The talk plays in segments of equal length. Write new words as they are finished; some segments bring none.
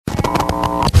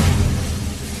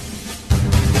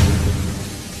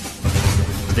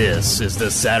This is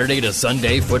the Saturday to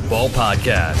Sunday Football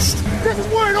Podcast. This is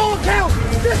where it all counts.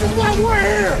 This is why we're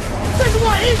here. This is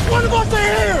why each one of us are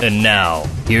here. And now,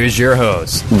 here's your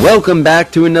host. Welcome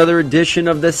back to another edition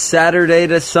of the Saturday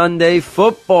to Sunday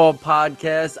Football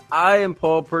Podcast. I am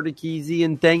Paul Perticchese,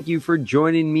 and thank you for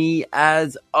joining me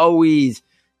as always.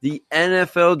 The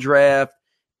NFL Draft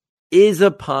is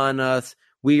upon us.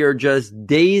 We are just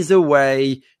days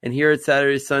away, and here at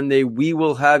Saturday Sunday, we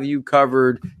will have you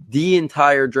covered the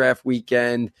entire draft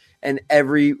weekend and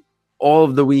all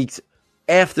of the weeks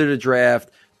after the draft,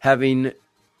 having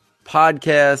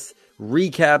podcasts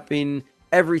recapping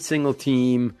every single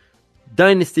team,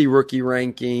 dynasty rookie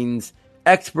rankings,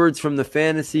 experts from the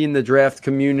fantasy and the draft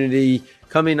community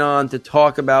coming on to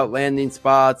talk about landing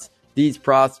spots, these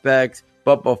prospects.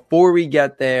 But before we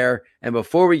get there and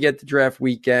before we get to draft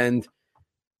weekend,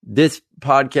 this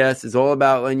podcast is all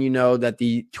about letting you know that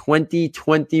the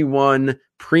 2021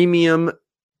 Premium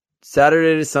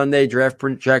Saturday to Sunday Draft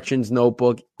Projections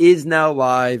Notebook is now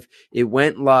live. It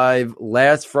went live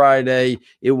last Friday.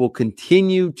 It will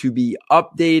continue to be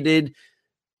updated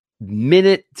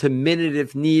minute to minute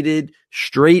if needed,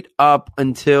 straight up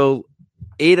until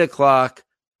 8 o'clock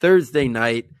Thursday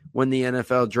night when the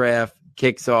NFL Draft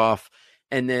kicks off.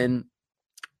 And then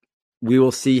we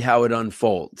will see how it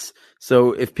unfolds.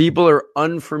 So if people are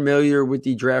unfamiliar with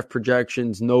the Draft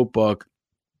Projections Notebook,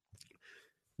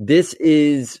 this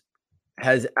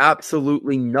has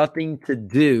absolutely nothing to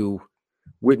do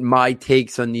with my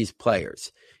takes on these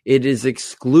players. It is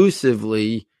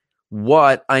exclusively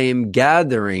what I am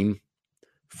gathering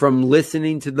from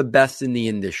listening to the best in the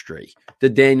industry. The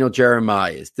Daniel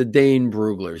Jeremiahs, the Dane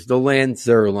Bruglers, the Lance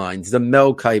Zierleins, the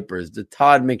Mel Kipers, the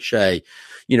Todd McShay,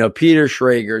 Peter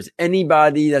Schrager's,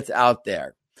 anybody that's out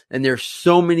there. And there's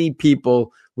so many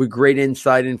people with great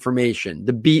inside information,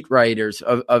 the beat writers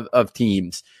of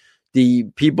teams, the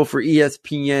people for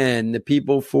ESPN, the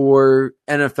people for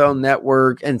NFL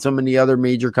Network, and so many other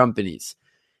major companies.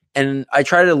 And I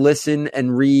try to listen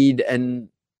and read and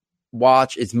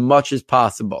watch as much as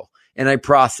possible. And I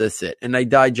process it and I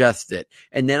digest it.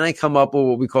 And then I come up with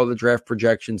what we call the Draft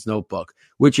Projections Notebook,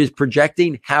 which is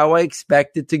projecting how I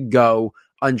expect it to go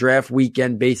on draft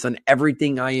weekend based on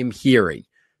everything I am hearing.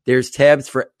 There's tabs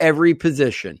for every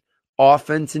position,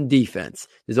 offense and defense.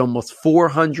 There's almost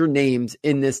 400 names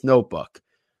in this notebook.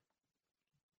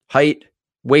 Height,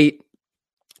 weight,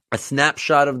 a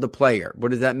snapshot of the player. What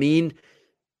does that mean?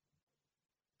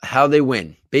 How they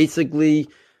win. Basically,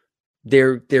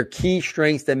 their key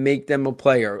strengths that make them a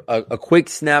player. A quick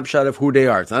snapshot of who they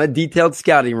are. It's not a detailed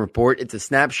scouting report. It's a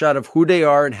snapshot of who they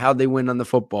are and how they win on the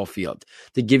football field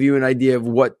to give you an idea of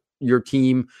what your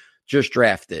team just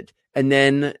drafted. And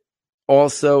then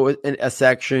also a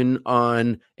section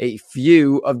on a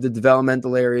few of the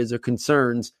developmental areas or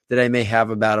concerns that I may have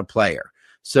about a player.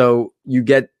 So you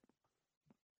get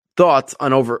thoughts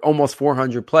on over almost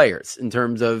 400 players in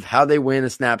terms of how they win, a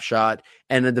snapshot,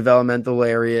 and a developmental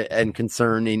area and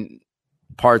concerning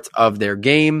parts of their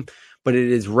game. But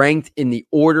it is ranked in the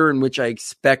order in which I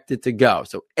expect it to go.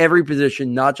 So every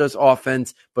position, not just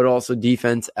offense, but also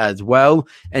defense as well.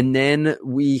 And then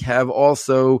we have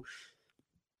also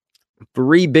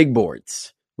 3 big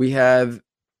boards. We have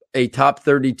a top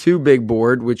 32 big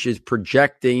board, which is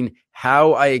projecting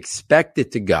how I expect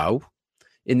it to go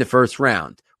in the first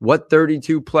round. What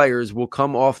 32 players will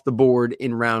come off the board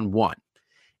in round 1.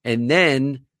 And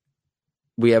then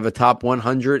we have a top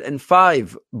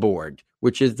 105 board,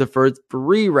 which is the first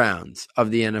 3 rounds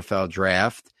of the NFL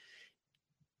draft.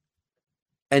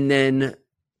 And then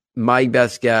my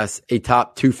best guess, a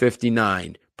top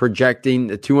 259, projecting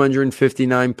the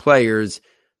 259 players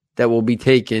that will be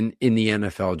taken in the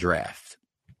NFL draft.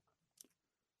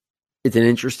 It's an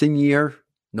interesting year.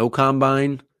 No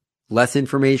combine, less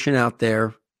information out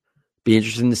there. Be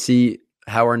interesting to see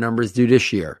how our numbers do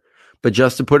this year. But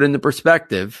just to put into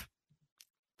perspective,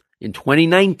 in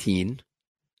 2019,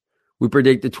 we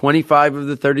predicted 25 of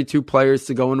the 32 players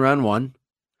to go in round 1,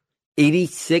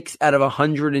 86 out of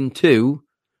 102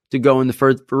 to go in the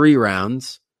first 3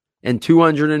 rounds, and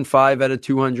 205 out of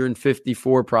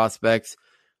 254 prospects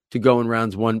to go in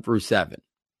rounds 1 through 7.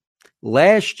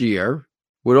 Last year,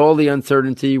 with all the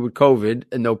uncertainty with COVID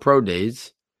and no pro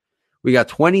days, we got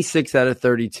 26 out of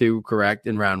 32 correct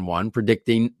in round 1,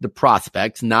 predicting the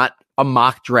prospects, not a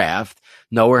mock draft.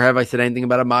 Nowhere have I said anything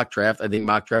about a mock draft. I think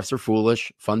mock drafts are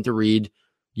foolish, fun to read,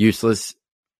 useless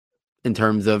in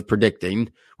terms of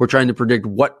predicting. We're trying to predict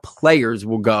what players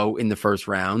will go in the first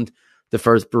round, the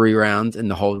first 3 rounds,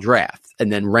 and the whole draft,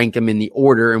 and then rank them in the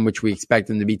order in which we expect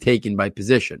them to be taken by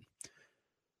position.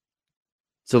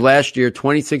 So last year,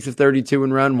 26 of 32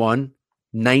 in round 1,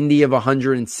 90 of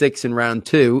 106 in round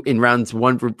 2, in rounds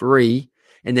 1 through 3,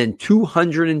 and then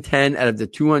 210 out of the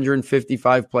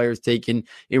 255 players taken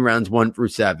in rounds 1 through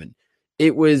 7.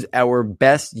 It was our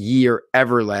best year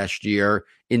ever last year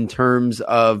in terms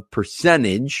of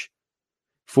percentage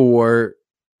for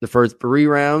the first 3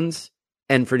 rounds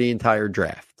and for the entire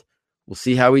draft. We'll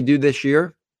see how we do this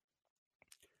year.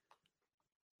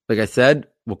 Like I said,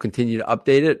 we'll continue to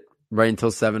update it right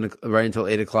until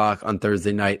 8 o'clock on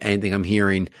Thursday night. Anything I'm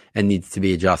hearing and needs to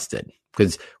be adjusted.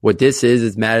 Because what this is,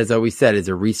 as Matt has always said, is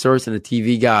a resource and a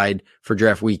TV guide for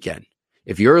draft weekend.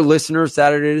 If you're a listener of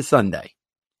Saturday to Sunday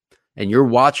and you're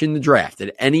watching the draft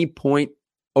at any point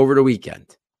over the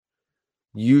weekend,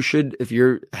 you should, if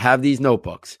you have these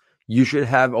notebooks, you should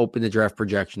have open the draft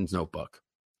projections notebook.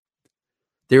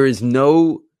 There is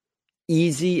no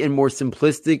easy and more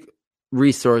simplistic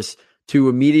resource to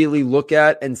immediately look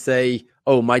at and say,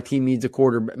 oh, my team needs a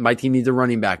quarterback, my team needs a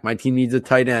running back, my team needs a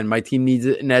tight end, my team needs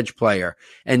an edge player,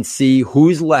 and see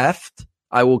who's left.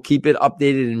 I will keep it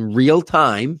updated in real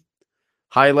time,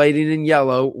 highlighting in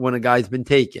yellow when a guy's been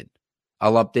taken.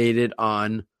 I'll update it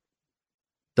on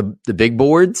the big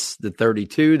boards, the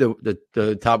 32,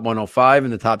 the top 105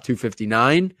 and the top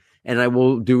 259, and I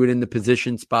will do it in the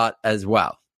position spot as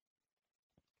well.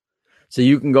 So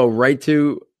you can go right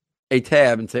to a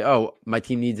tab and say, oh, my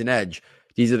team needs an edge.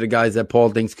 These are the guys that Paul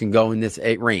thinks can go in this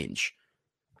range.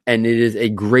 And it is a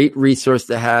great resource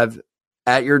to have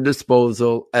at your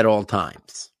disposal at all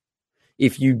times.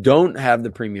 If you don't have the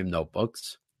premium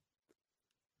notebooks,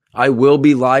 I will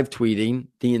be live tweeting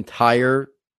the entire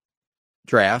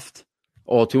draft,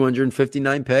 all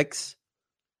 259 picks.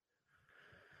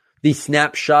 The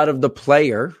snapshot of the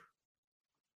player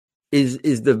is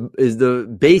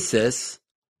the basis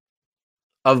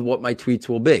of what my tweets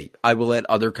will be. I will add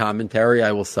other commentary.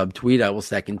 I will subtweet. I will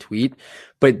second tweet.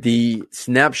 But the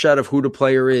snapshot of who the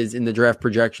player is in the draft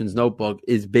projections notebook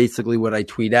is basically what I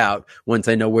tweet out once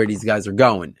I know where these guys are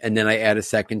going. And then I add a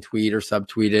second tweet or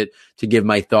subtweet it to give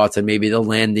my thoughts on maybe the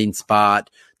landing spot,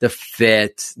 the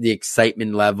fit, the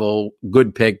excitement level,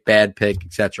 good pick, bad pick,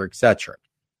 et cetera, et cetera.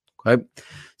 Okay.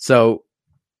 So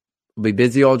we'll be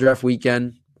busy all draft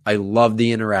weekend. I love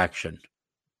the interaction.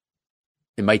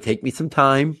 It might take me some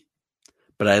time,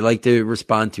 but I like to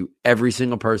respond to every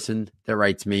single person that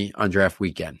writes me on draft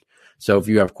weekend. So if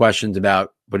you have questions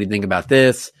about what do you think about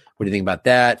this, what do you think about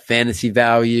that, fantasy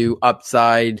value,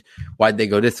 upside, why'd they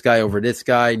go this guy over this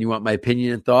guy, and you want my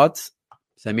opinion and thoughts,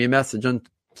 send me a message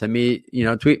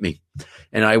tweet me,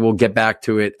 and I will get back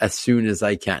to it as soon as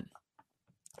I can.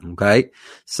 Okay.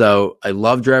 So I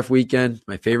love draft weekend,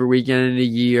 my favorite weekend in the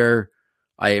year.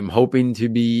 I am hoping to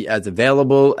be as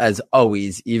available as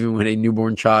always, even with a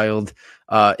newborn child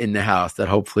in the house that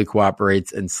hopefully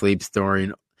cooperates and sleeps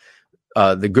during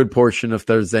the good portion of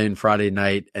Thursday and Friday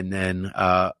night. And then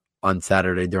on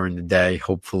Saturday during the day,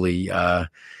 hopefully I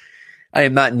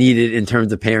am not needed in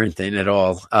terms of parenting at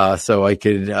all. So I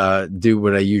could do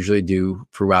what I usually do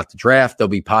throughout the draft. There'll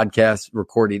be podcasts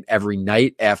recording every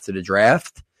night after the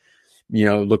draft.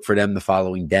 Look for them the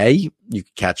following day. You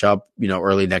can catch up,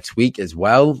 early next week as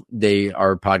well. They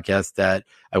are podcasts that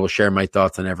I will share my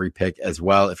thoughts on every pick as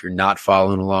well. If you're not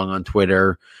following along on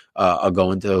Twitter, I'll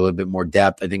go into a little bit more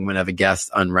depth. I think I'm going to have a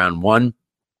guest on round 1,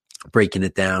 breaking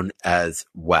it down as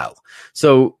well.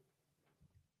 So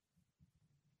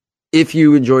if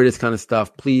you enjoy this kind of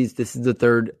stuff, please, this is the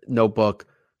third notebook.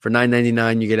 For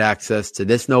 $9.99, you get access to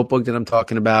this notebook that I'm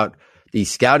talking about, the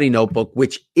scouting notebook,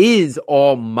 which is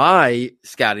all my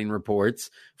scouting reports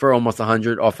for almost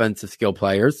 100 offensive skill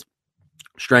players,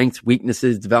 strengths,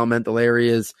 weaknesses, developmental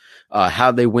areas,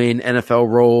 how they win, NFL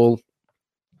role,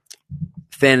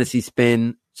 fantasy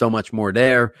spin, so much more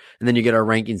there. And then you get our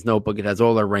rankings notebook. It has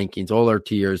all our rankings, all our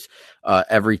tiers,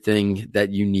 everything that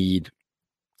you need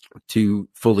to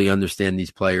fully understand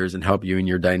these players and help you in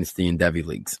your dynasty and Devy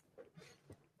leagues.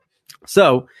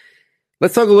 So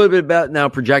let's talk a little bit about now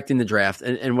projecting the draft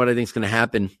and what I think is going to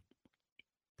happen.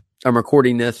 I'm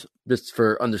recording this just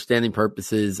for understanding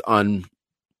purposes on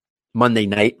Monday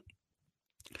night.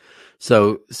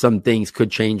 So some things could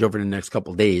change over the next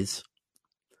couple of days.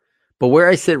 But where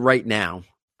I sit right now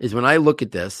is when I look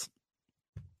at this,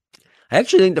 I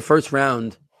actually think the first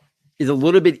round is a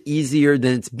little bit easier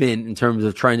than it's been in terms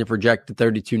of trying to project the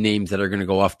 32 names that are going to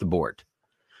go off the board.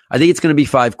 I think it's going to be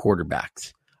 5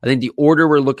 quarterbacks. I think the order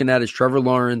we're looking at is Trevor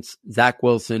Lawrence, Zach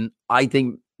Wilson. I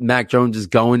think Mac Jones is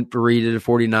going for Reed to the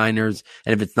 49ers.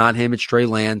 And if it's not him, it's Trey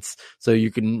Lance. So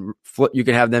you can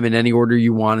have them in any order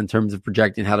you want in terms of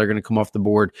projecting how they're going to come off the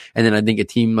board. And then I think a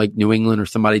team like New England or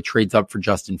somebody trades up for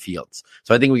Justin Fields.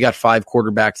 So I think we got 5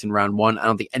 quarterbacks in round 1. I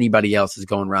don't think anybody else is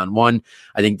going round 1.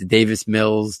 I think the Davis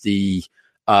Mills, the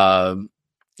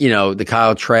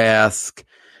Kyle Trask,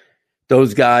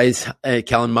 those guys,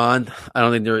 Kellen Mond, I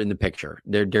don't think they're in the picture.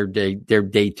 They're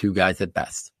day 2 guys at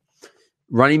best.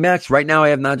 Running backs, right now I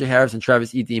have Najee Harris and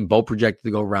Travis Etienne both projected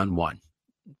to go round 1.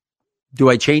 Do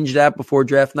I change that before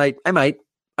draft night? I might.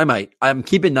 I'm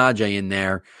keeping Najee in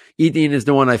there. Etienne is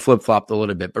the one I flip-flopped a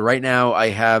little bit. But right now I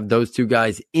have those 2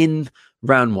 guys in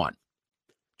round 1.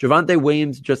 Javonte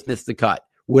Williams just missed the cut.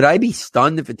 Would I be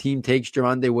stunned if a team takes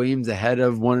Javonte Williams ahead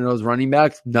of one of those running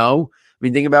backs? No. I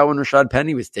mean, think about when Rashad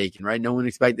Penny was taken, right? No one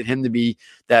expected him to be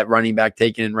that running back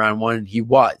taken in round 1, and he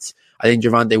was. I think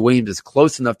Javonte Williams is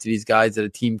close enough to these guys that a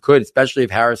team could, especially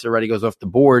if Harris already goes off the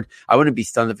board. I wouldn't be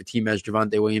stunned if a team has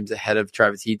Javonte Williams ahead of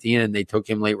Travis Etienne and they took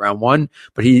him late round 1,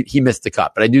 but he missed the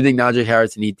cut. But I do think Najee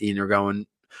Harris and Etienne are going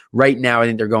right now. I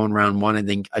think they're going round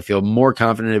 1. I feel more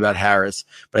confident about Harris,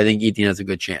 but I think Etienne has a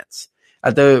good chance.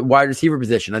 At the wide receiver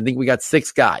position, I think we got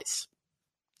 6 guys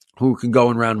who can go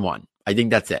in round 1. I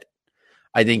think that's it.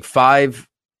 I think 5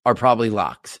 are probably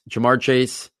locks. Jamar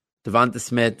Chase, Devonta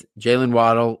Smith, Jalen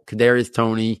Waddle, Kadarius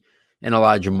Toney, and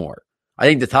Elijah Moore. I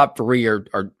think the top 3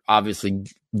 are obviously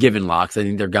given locks. I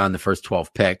think they're gone the first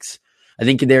 12 picks. I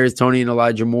think Kadarius Toney and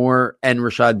Elijah Moore and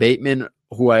Rashad Bateman,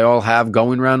 who I all have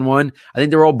going round 1, I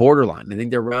think they're all borderline. I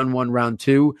think they're round 1, round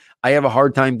 2. I have a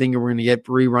hard time thinking we're going to get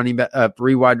 3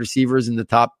 wide receivers in the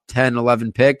top 10,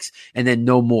 11 picks, and then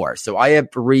no more. So I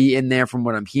have 3 in there from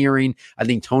what I'm hearing. I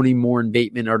think Toney, Moore, and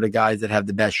Bateman are the guys that have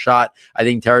the best shot. I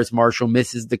think Terrace Marshall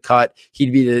misses the cut.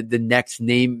 He'd be the next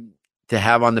name to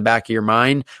have on the back of your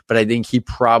mind, but I think he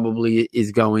probably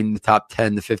is going the top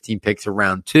 10 to 15 picks of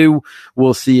round 2.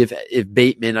 We'll see if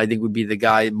Bateman, I think, would be the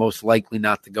guy most likely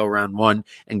not to go round 1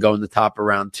 and go in the top of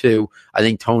round 2. I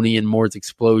think Toney and Moore's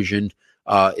explosion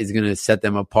is going to set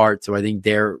them apart. So I think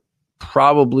they're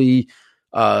probably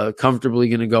comfortably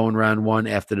going to go in round 1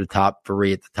 after the top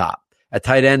 3 at the top. At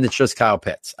tight end, it's just Kyle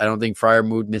Pitts. I don't think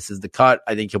Freiermuth misses the cut.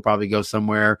 I think he'll probably go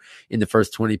somewhere in the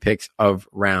first 20 picks of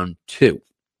round 2.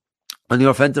 On the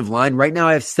offensive line, right now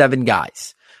I have 7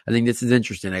 guys. I think this is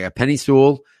interesting. I got Penny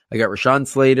Sewell, I got Rashawn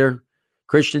Slater,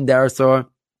 Christian Darrisaw,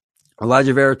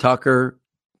 Elijah Vera Tucker,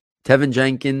 Tevin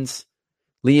Jenkins,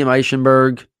 Liam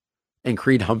Eichenberg, and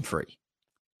Creed Humphrey.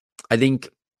 I think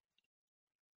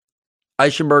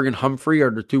Eichenberg and Humphrey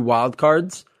are the 2 wild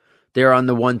cards. They're on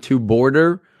the 1-2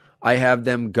 border. I have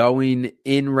them going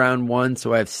in round 1,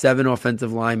 so I have 7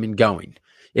 offensive linemen going.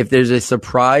 If there's a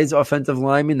surprise offensive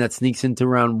lineman that sneaks into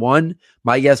round 1,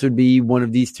 my guess would be one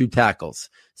of these 2 tackles,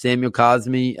 Samuel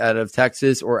Cosmi out of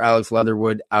Texas or Alex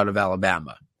Leatherwood out of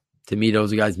Alabama. To me,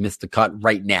 those guys missed the cut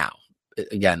right now.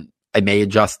 Again, I may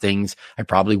adjust things. I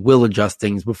probably will adjust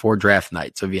things before draft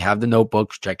night. So if you have the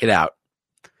notebooks, check it out.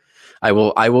 I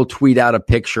will tweet out a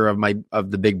picture of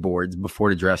the big boards before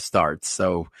the draft starts.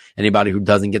 So anybody who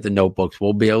doesn't get the notebooks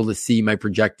will be able to see my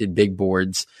projected big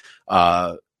boards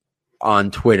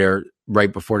on Twitter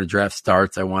right before the draft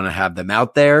starts. I want to have them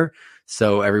out there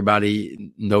so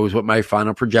everybody knows what my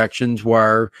final projections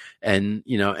were and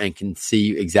can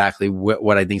see exactly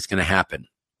what I think is going to happen.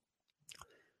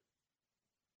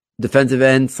 Defensive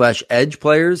end / edge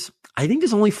players, I think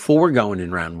there's only 4 going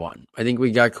in round 1. I think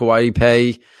we got Kawhi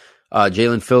Pay,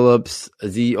 Jalen Phillips,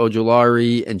 Azeez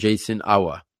Ojulari, and Jason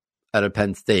Awa out of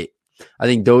Penn State. I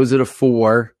think those are the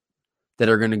 4 that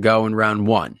are going to go in round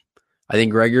 1. I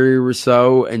think Gregory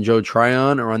Rousseau and Joe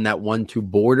Tryon are on that 1-2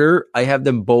 border. I have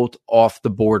them both off the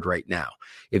board right now.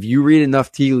 If you read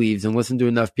enough tea leaves and listen to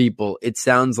enough people, it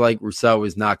sounds like Rousseau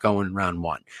is not going in round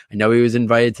 1. I know he was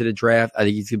invited to the draft. I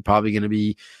think he's probably going to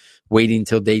be waiting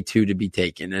until day 2 to be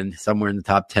taken. And somewhere in the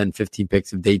top 10, 15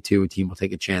 picks of day 2, a team will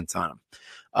take a chance on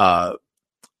him.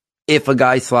 If a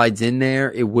guy slides in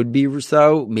there, it would be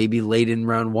Rousseau, maybe late in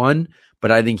round 1,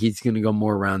 but I think he's going to go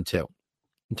more round 2.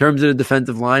 In terms of the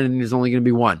defensive line, I think there's only going to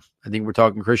be 1. I think we're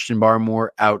talking Christian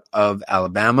Barmore out of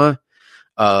Alabama,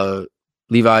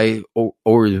 Levi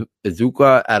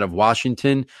Oruzuka out of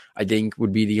Washington. I think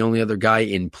would be the only other guy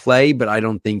in play, but I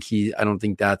don't think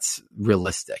that's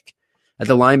realistic. At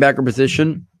the linebacker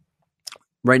position,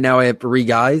 right now I have 3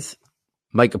 guys: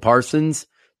 Micah Parsons,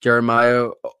 Jeremiah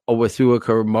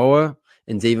Owusu-Koramoah,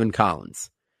 and Zaven Collins.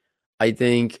 I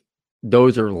think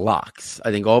those are locks. I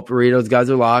think all 3 of those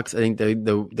guys are locks. I think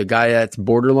the guy that's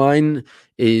borderline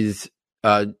is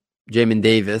Jamin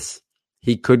Davis.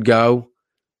 He could go.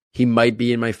 He might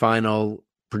be in my final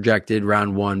projected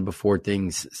round one before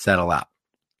things settle out.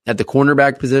 At the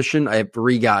cornerback position, I have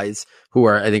 3 guys who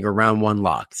I think are round one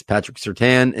locks. Patrick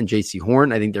Surtain and J.C.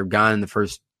 Horn. I think they're gone in the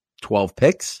first 12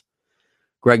 picks.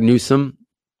 Greg Newsome,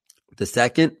 the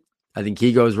second. I think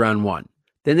he goes round one.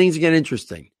 Then things get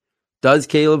interesting. Does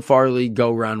Caleb Farley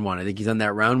go round one? I think he's on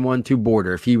that round 1-2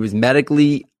 border. If he was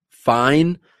medically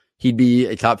fine, he'd be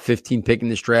a top 15 pick in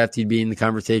this draft. He'd be in the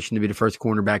conversation to be the first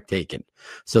cornerback taken.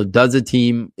 So is a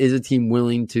team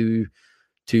willing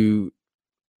to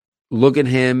look at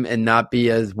him and not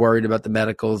be as worried about the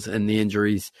medicals and the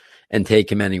injuries and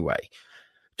take him anyway?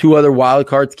 2 other wild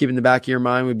cards to keep in the back of your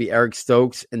mind would be Eric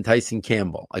Stokes and Tyson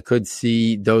Campbell. I could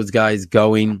see those guys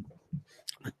going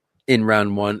in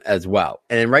round one as well.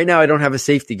 And right now I don't have a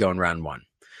safety going round one.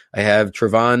 I have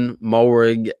Trevon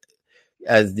Moehrig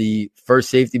as the first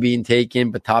safety being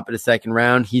taken, but top of the second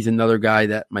round. He's another guy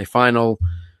that my final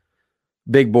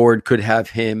big board could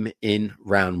have him in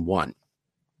round one.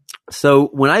 So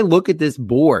when I look at this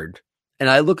board and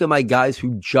I look at my guys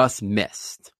who just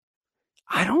missed,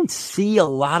 I don't see a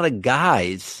lot of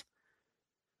guys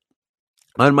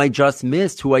on my just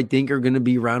missed who I think are going to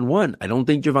be round one. I don't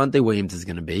think Javonte Williams is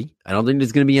going to be. I don't think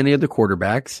there's going to be any other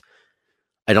quarterbacks.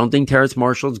 I don't think Terrace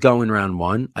Marshall's going round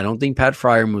one. I don't think Pat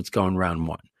Fryermuth's going round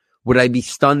one. Would I be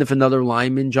stunned if another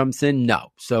lineman jumps in?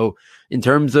 No. So in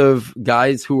terms of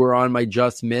guys who are on my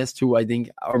just missed, who I think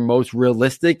are most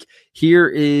realistic, here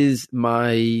is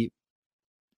my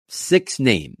 6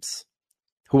 names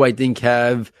who I think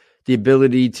have the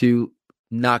ability to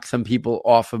knock some people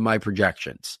off of my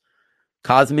projections.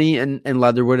 Cosme and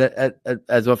Leatherwood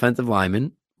as offensive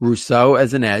linemen, Rousseau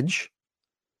as an edge,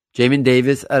 Jamin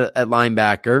Davis at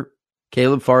linebacker,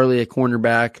 Caleb Farley at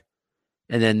cornerback,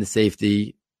 and then the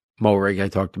safety, Moehrig, I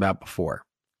talked about before.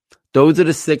 Those are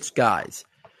the 6 guys.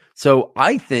 So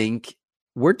I think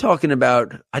we're talking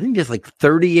about, I think there's like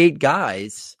 38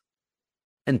 guys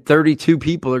and 32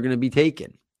 people are going to be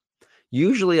taken.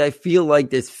 Usually I feel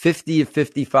like there's 50 to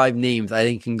 55 names I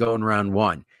think can go in round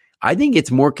one. I think it's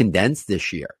more condensed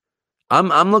this year.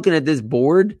 I'm looking at this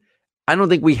board. I don't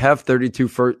think we have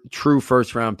 32 true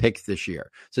first round picks this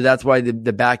year. So that's why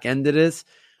the back end of this,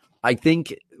 I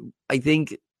think,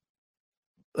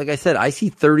 like I said, I see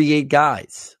 38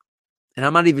 guys. And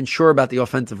I'm not even sure about the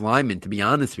offensive linemen, to be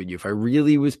honest with you. If I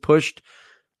really was pushed,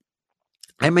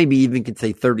 I maybe even could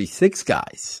say 36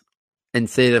 guys and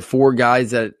say that 4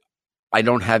 guys that I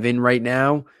don't have in right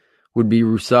now would be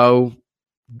Rousseau,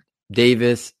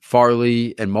 Davis,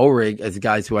 Farley, and Moehrig as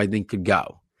guys who I think could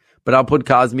go. But I'll put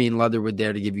Cosme and Leatherwood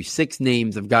there to give you 6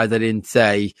 names of guys I didn't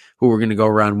say who were going to go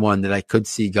round one that I could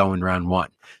see going round one.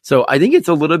 So I think it's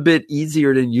a little bit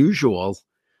easier than usual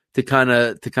to kind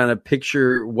of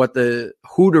picture what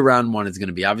who to round one is going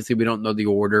to be. Obviously, we don't know the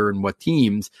order and what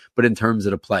teams, but in terms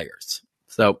of the players.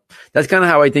 So that's kind of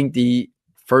how I think the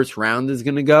first round is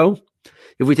going to go.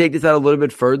 If we take this out a little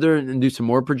bit further and do some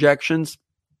more projections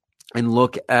and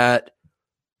look at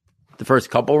the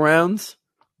first couple rounds.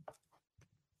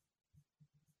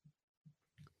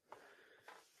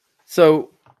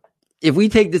 So if we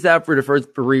take this out for the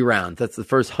first 3 rounds, that's the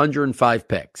first 105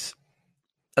 picks.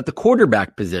 At the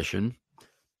quarterback position,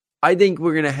 I think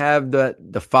we're going to have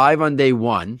the 5 on day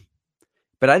 1,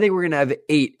 but I think we're going to have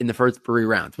 8 in the first 3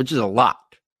 rounds, which is a lot.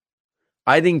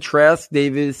 I think Trask,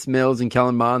 Davis, Mills, and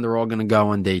Kellen Mond are all going to go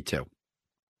on day 2.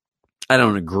 I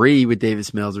don't agree with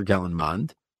Davis Mills or Kellen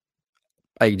Mond.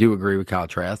 I do agree with Kyle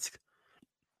Trask.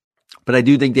 But I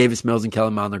do think Davis Mills and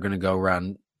Kellen Mond are going to go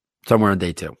around somewhere on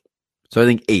day 2. So I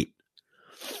think 8.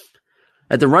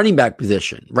 At the running back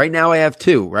position, right now I have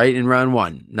 2, right, in round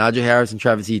 1. Najee Harris and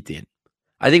Travis Etienne.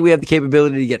 I think we have the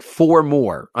capability to get 4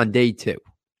 more on day 2.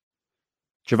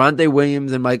 Javonte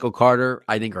Williams and Michael Carter,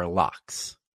 I think, are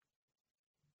locks.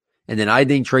 And then I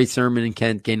think Trey Sermon and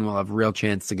Kent Gainwell will have a real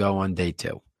chance to go on day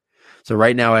 2. So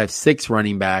right now I have 6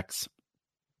 running backs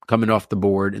coming off the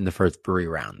board in the first 3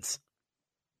 rounds.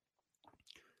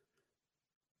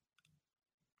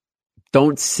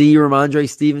 Don't see Ramondre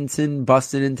Stevenson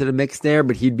busting into the mix there,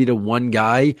 but he'd be the one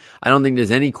guy. I don't think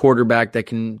there's any quarterback that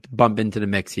can bump into the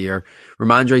mix here.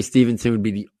 Ramondre Stevenson would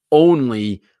be the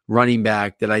only running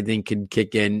back that I think could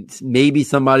kick in. Maybe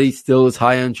somebody still is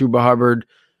high on Chuba Hubbard,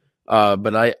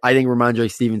 but I think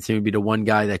Ramondre Stevenson would be the one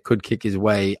guy that could kick his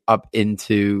way up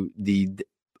into the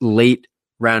late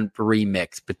round 3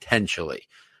 mix, potentially.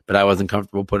 But I wasn't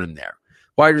comfortable putting him there.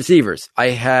 Wide receivers. I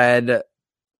had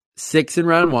 6 in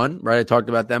round 1, right? I talked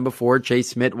about them before. Chase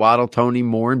Smith, Waddle, Tony,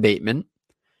 Moore, and Bateman.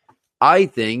 I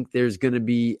think there's going to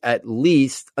be at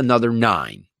least another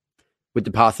 9 with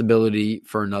the possibility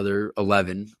for another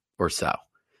 11 or so.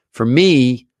 For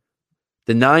me,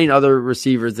 The 9 other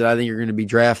receivers that I think are going to be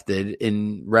drafted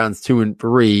in rounds 2 and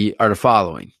 3 are the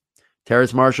following: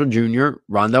 Terrace Marshall Jr.,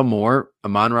 Rondell Moore,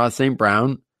 Amon-Ra St.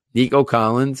 Brown, Nico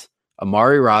Collins,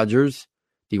 Amari Rogers,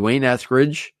 Dwayne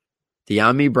Eskridge,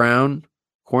 De'Ami Brown,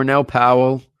 Cornell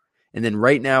Powell, and then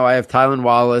right now I have Tylan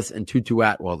Wallace and Tutu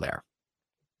Atwell there.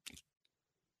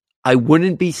 I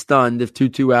wouldn't be stunned if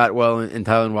Tutu Atwell and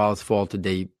Tylan Wallace fall to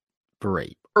day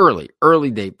 3.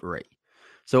 Early day 3.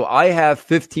 So I have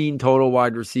 15 total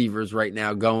wide receivers right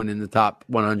now going in the top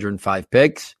 105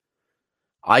 picks.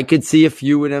 I could see a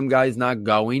few of them guys not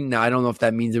going. Now, I don't know if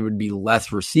that means there would be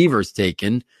less receivers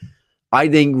taken. I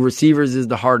think receivers is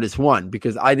the hardest one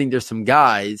because I think there's some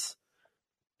guys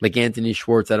like Anthony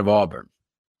Schwartz out of Auburn,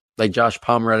 like Josh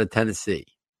Palmer out of Tennessee,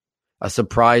 a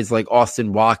surprise like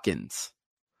Austin Watkins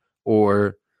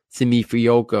or Simi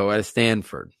Fiyoko out of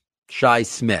Stanford, Shi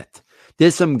Smith.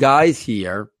 There's some guys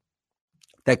here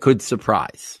that could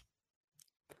surprise.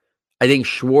 I think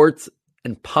Schwartz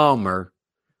and Palmer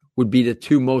would be the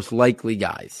 2 most likely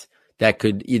guys that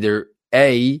could either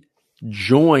A,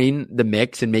 join the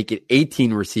mix and make it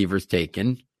 18 receivers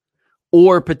taken,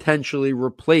 or potentially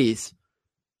replace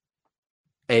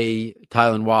a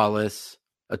Tylan Wallace,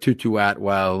 a Tutu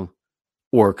Atwell,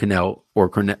 or Cornell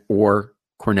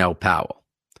Powell.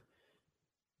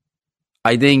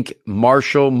 I think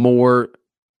Marshall, Moore,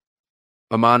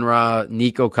 Amon-Ra,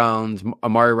 Nico Collins,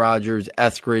 Amari Rogers,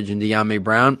 Eskridge, and De'Ami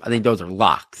Brown, I think those are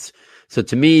locks. So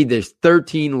to me, there's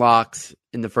 13 locks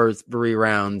in the first 3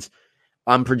 rounds.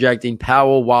 I'm projecting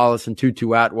Powell, Wallace, and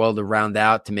Tutu Atwell to round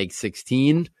out to make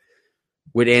 16,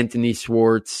 with Anthony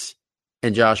Schwartz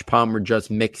and Josh Palmer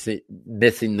just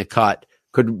missing the cut.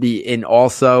 Could be in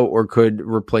also or could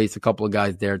replace a couple of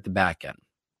guys there at the back end.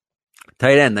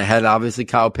 Tight end, they had obviously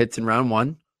Kyle Pitts in round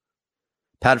 1.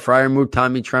 Pat Freiermuth,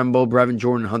 Tommy Tremble, Brevin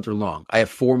Jordan, Hunter Long. I have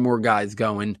 4 more guys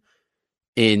going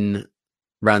in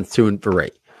rounds 2 and 3.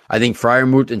 I think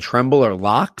Freiermuth and Tremble are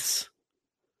locks.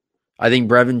 I think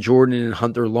Brevin Jordan and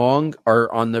Hunter Long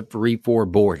are on the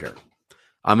 3-4 border.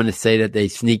 I'm going to say that they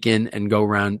sneak in and go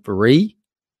round 3.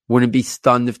 Wouldn't be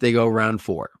stunned if they go round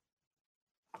 4.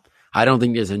 I don't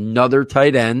think there's another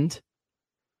tight end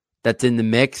that's in the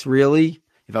mix, really.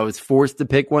 If I was forced to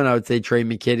pick one, I would say Trey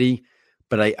McKitty.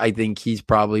 But I think he's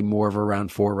probably more of a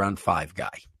round 4, round 5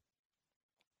 guy.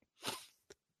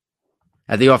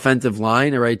 At the offensive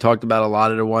line, I already talked about a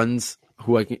lot of the ones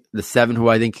the 7 who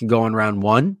I think can go in round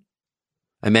 1.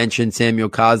 I mentioned Samuel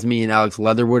Cosmi and Alex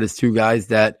Leatherwood as 2 guys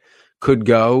that could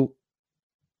go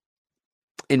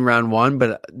in round 1,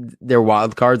 but they're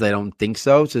wild cards. I don't think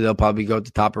so. So they'll probably go at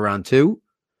the top of round 2.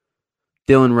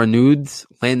 Dylan Renudes,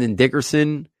 Landon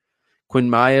Dickerson, Quinn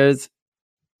Myers,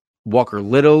 Walker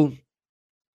Little,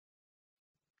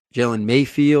 Jalen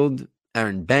Mayfield,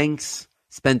 Aaron Banks,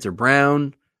 Spencer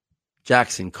Brown,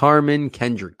 Jackson Carman,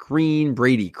 Kendrick Green,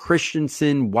 Brady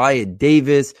Christensen, Wyatt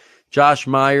Davis, Josh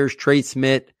Myers, Trey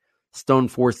Smith, Stone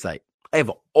Forsythe. I have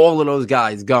all of those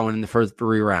guys going in the first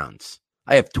 3 rounds.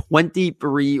 I have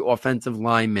 23 offensive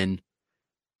linemen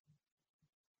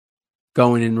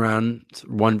going in round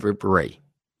 1 for 3.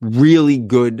 Really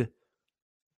good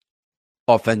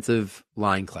offensive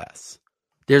line class.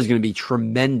 There's going to be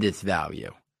tremendous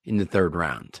value in the 3rd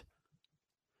round.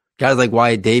 Guys like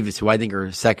Wyatt Davis, who I think are a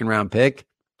 2nd round pick,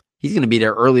 he's going to be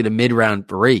there early to mid round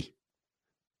 3.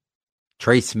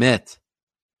 Trey Smith,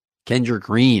 Kendrick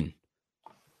Green,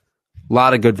 a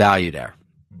lot of good value there.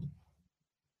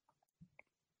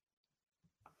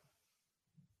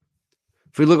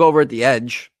 If we look over at the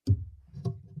edge,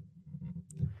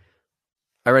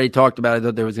 I already talked about it. I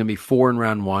thought there was going to be 4 in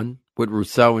round 1 with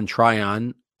Rousseau and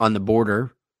Tryon on the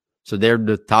border. So they're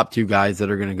the top 2 guys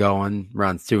that are going to go on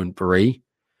rounds 2 and 3.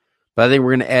 But I think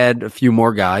we're going to add a few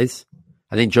more guys.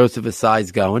 I think Joseph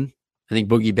Asai's going. I think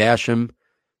Boogie Basham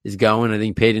is going. I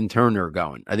think Peyton Turner are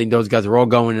going. I think those guys are all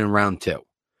going in round 2.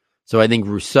 So I think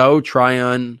Rousseau,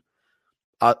 Tryon,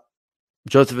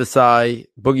 Joseph Asai,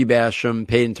 Boogie Basham,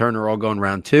 Peyton Turner are all going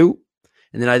round 2.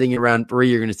 And then I think in round 3,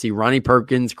 you're going to see Ronnie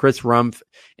Perkins, Chris Rumpf,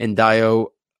 and Dayo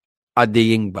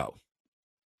Adeyingbo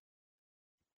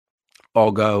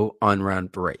all go on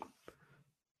round 3.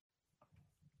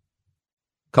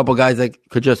 Couple guys that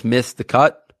could just miss the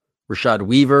cut: Rashad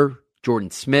Weaver, Jordan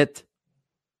Smith,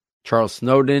 Charles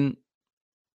Snowden,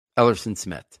 Ellerson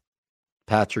Smith,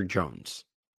 Patrick Jones.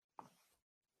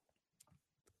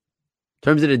 In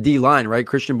terms of the D-line, right?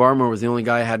 Christian Barmore was the only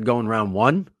guy I had going round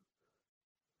 1.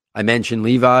 I mentioned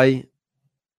Levi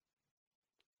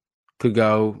could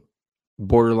go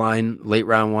borderline late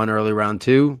round 1, early round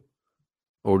 2.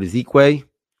 Odezikwe.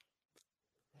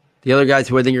 The other guys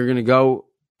who I think are going to go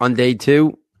on day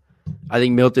 2, I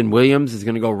think Milton Williams is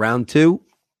going to go round 2.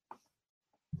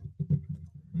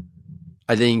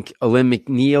 I think Alim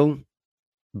McNeil,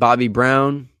 Bobby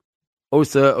Brown,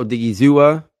 Osa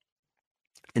Odigizua,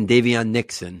 and Davion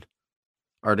Nixon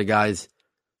are the guys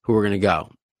who are going to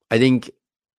go. I think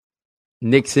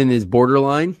Nixon is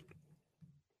borderline.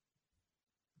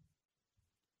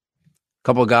 A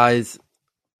couple of guys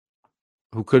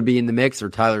who could be in the mix are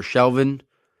Tyler Shelvin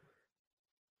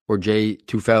or Jay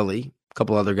Tufeli. A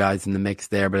couple other guys in the mix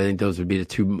there, but I think those would be the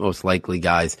 2 most likely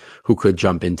guys who could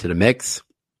jump into the mix.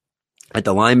 At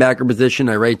the linebacker position,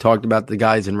 I already talked about the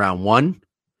guys in round 1.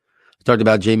 I talked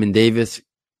about Jamin Davis.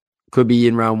 Could be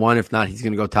in round 1. If not, he's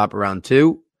going to go top of round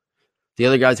 2. The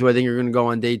other guys who I think are going to go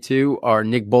on day 2 are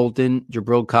Nick Bolton,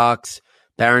 Jabril Cox,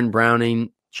 Baron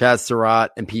Browning, Chaz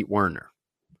Surratt, and Pete Werner.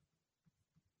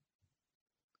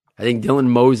 I think Dylan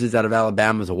Moses out of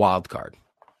Alabama is a wild card.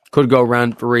 Could go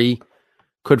round 3,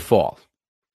 could fall.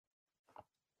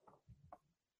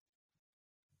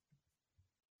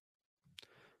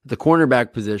 The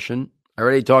cornerback position, I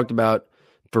already talked about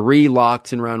 3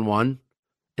 locks in round 1,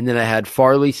 and then I had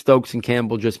Farley, Stokes, and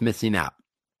Campbell just missing out.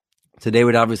 So they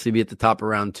would obviously be at the top of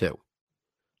round 2.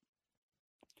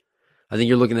 I think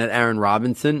you're looking at Aaron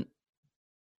Robinson,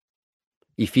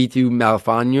 Ifitu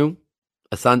Malafanu,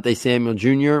 Asante Samuel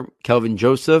Jr., Kelvin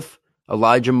Joseph,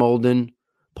 Elijah Molden,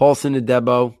 Paulson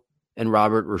Adebo, and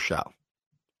Robert Rochelle.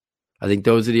 I think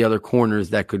those are the other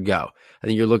corners that could go. I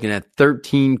think you're looking at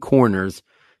 13 corners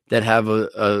that have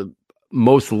a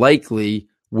most likely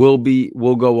will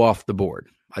go off the board.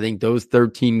 I think those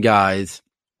 13 guys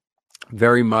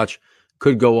very much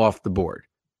could go off the board.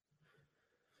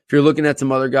 If you're looking at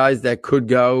some other guys that could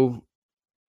go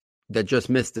that just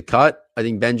missed the cut, I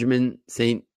think Benjamin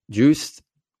St. Juste,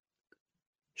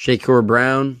 Shakur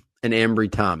Brown, and Ambry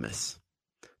Thomas.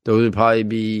 Those would probably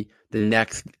be the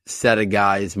next set of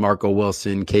guys, Marco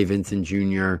Wilson, K. Vincent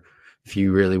Jr., if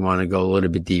you really want to go a little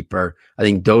bit deeper. I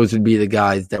think those would be the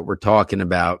guys that we're talking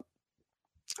about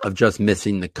of just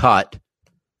missing the cut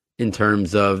in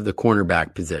terms of the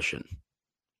cornerback position.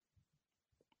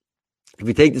 If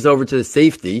we take this over to the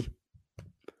safety,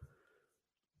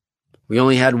 we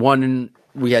only had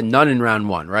we had none in round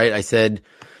 1, right? I said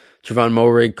Javon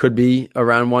Moehrig could be a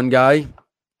round 1 guy.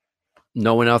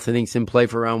 No one else I think is in play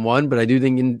for round 1, but I do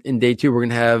think in day 2 we're going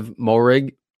to have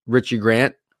Moehrig, Richie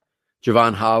Grant,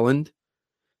 Javon Holland,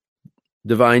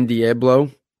 Divine Diablo,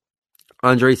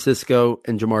 Andre Cisco,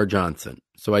 and Jamar Johnson.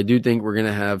 So I do think we're going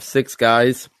to have 6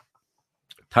 guys,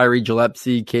 Tyree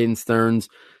Gillespie, Caden Stearns,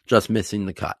 just missing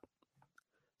the cut.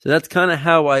 So that's kind of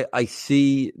how I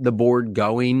see the board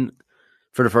going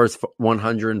for the first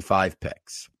 105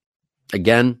 picks.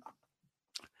 Again,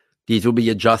 these will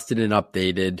be adjusted and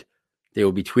updated. They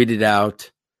will be tweeted out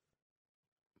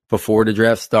before the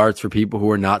draft starts for people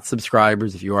who are not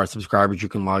subscribers. If you are subscribers, you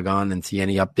can log on and see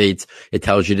any updates. It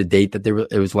tells you the date that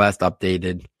it was last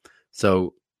updated.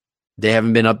 So they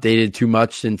haven't been updated too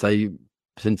much since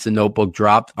the notebook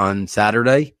dropped on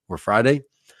Saturday or Friday.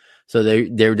 So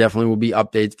there definitely will be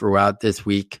updates throughout this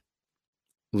week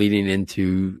leading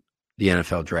into the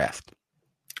NFL draft.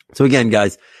 So again,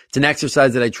 guys, it's an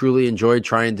exercise that I truly enjoyed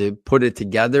trying to put it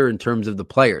together in terms of the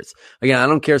players. Again, I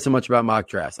don't care so much about mock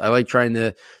drafts. I like trying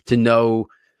to know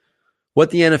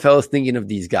what the NFL is thinking of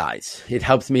these guys. It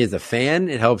helps me as a fan.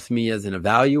 It helps me as an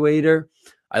evaluator.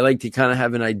 I like to kind of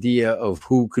have an idea of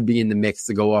who could be in the mix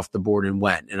to go off the board and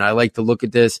when. And I like to look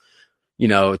at this,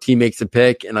 a team makes a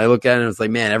pick, and I look at it and it's like,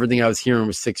 man, everything I was hearing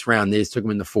was 6th round. They just took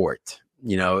him in the 4th.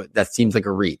 That seems like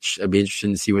a reach. I'd be interested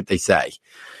to see what they say,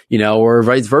 or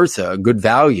vice versa, a good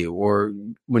value. Or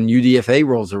when UDFA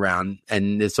rolls around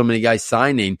and there's so many guys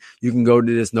signing, you can go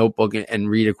to this notebook and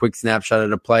read a quick snapshot of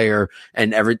the player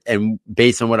and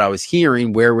based on what I was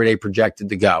hearing, where were they projected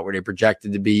to go? Were they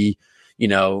projected to be,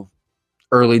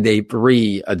 early day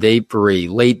 3, a day 3,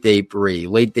 late day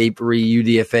 3,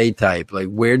 UDFA type? Like,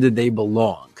 where did they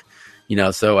belong?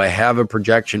 So I have a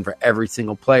projection for every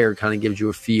single player, kind of gives you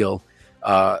a feel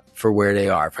for where they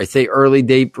are. If I say early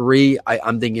day 3,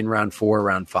 I'm thinking round 4,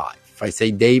 round 5. If I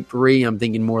say day 3, I'm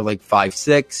thinking more like 5,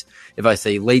 6. If I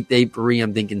say late day 3,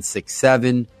 I'm thinking 6,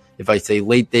 7. If I say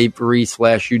late day 3 /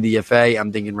 UDFA,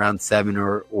 I'm thinking round 7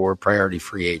 or priority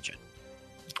free agent.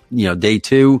 Day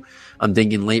 2, I'm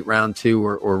thinking late round 2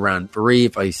 or round 3.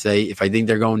 If I think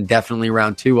they're going definitely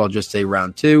round 2, I'll just say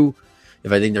round 2.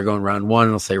 If I think they're going round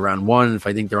 1, I'll say round 1. And if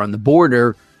I think they're on the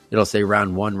border, it'll say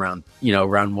round 1, round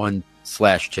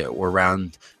 1/2 or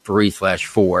round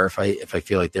 3/4 if I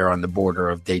feel like they're on the border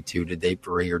of day 2 to day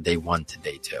 3 or day 1 to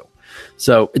day 2.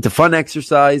 So it's a fun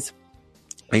exercise.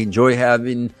 I enjoy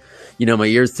having, my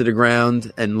ears to the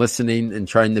ground and listening and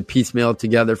trying to piecemeal it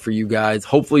together for you guys.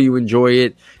 Hopefully you enjoy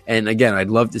it. And again, I'd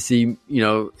love to see,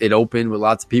 it open with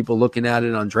lots of people looking at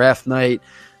it on draft night.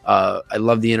 I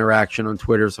love the interaction on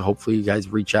Twitter. So hopefully you guys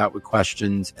reach out with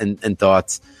questions and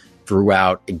thoughts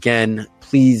throughout. Again,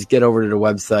 please get over to the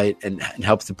website and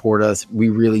help support us. We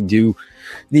really do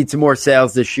need some more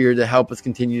sales this year to help us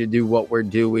continue to do what we're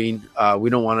doing. We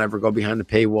don't want to ever go behind the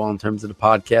paywall in terms of the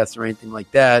podcast or anything like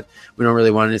that. We don't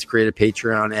really want to just create a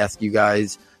Patreon, ask you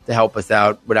guys to help us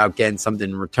out without getting something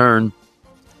in return.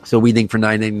 So we think for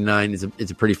 $9.99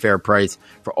 is a pretty fair price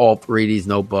for all 3 of these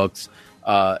notebooks,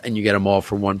 and you get them all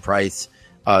for one price.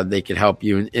 They can help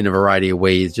you in a variety of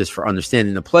ways, just for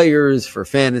understanding the players, for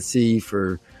fantasy,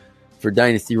 for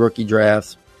dynasty rookie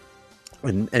drafts,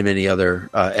 and many other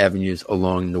avenues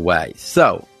along the way.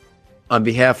 So, on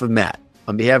behalf of Matt,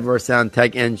 on behalf of our sound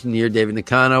tech engineer, David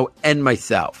Nicano, and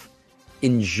myself,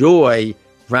 enjoy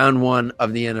round 1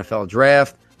 of the NFL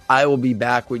draft. I will be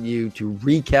back with you to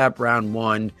recap round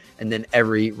 1 and then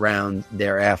every round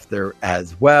thereafter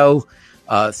as well.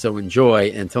 So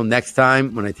enjoy. Until next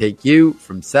time, when I take you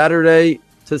from Saturday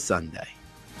to Sunday.